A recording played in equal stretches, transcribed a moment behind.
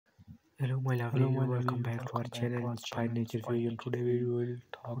Hello my lovely, welcome back to our channel Inspired Nature View, and today we will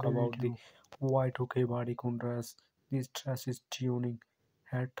talk about the Y2K body dress. This dress is tuning,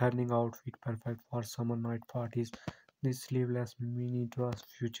 hair turning outfit perfect for summer night parties. This sleeveless mini dress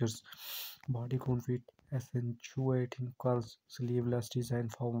features bodycon fit, accentuating curves, sleeveless design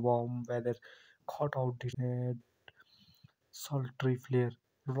for warm weather, cut out design, sultry flare,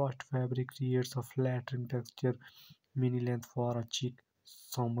 rust fabric creates a flattering texture, mini length for a chic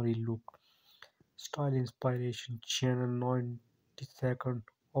summery look. Style inspiration channel 92nd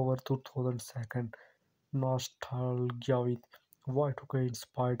over 2002 nostalgia with Y2K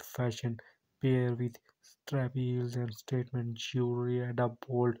inspired fashion pair with strappy heels and statement jewelry and a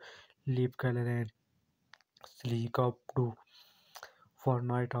bold lip color and sleek updo for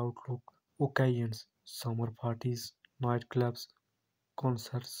night out look occasions, summer parties, nightclubs,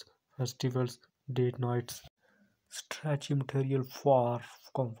 concerts, festivals, date nights. Stretchy material for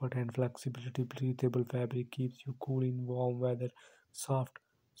comfort and flexibility. Breathable fabric keeps you cool in warm weather. Soft,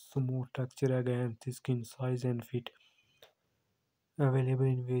 smooth texture against the skin size and fit. Available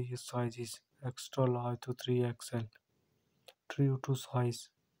in various sizes, extra large to 3XL. True to size.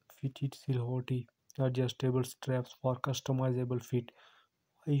 Fitted silhouette. Adjustable straps for customizable fit.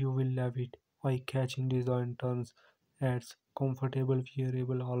 You will love it. Eye-catching design turns adds comfortable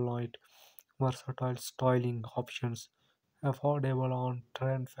wearable all night. Versatile styling options. Affordable on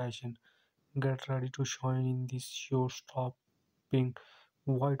trend fashion. Get ready to shine in this show-stopping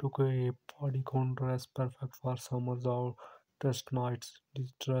Y2K bodycon dress perfect for summers or test nights.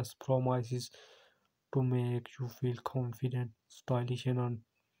 This dress promises to make you feel confident, stylish, and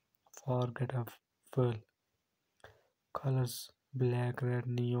unforgettable. Colors black, red,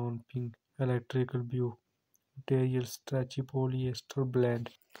 neon, pink, electrical blue, material stretchy polyester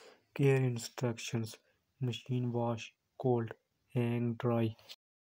blend. Care instructions: machine wash, cold, hang dry.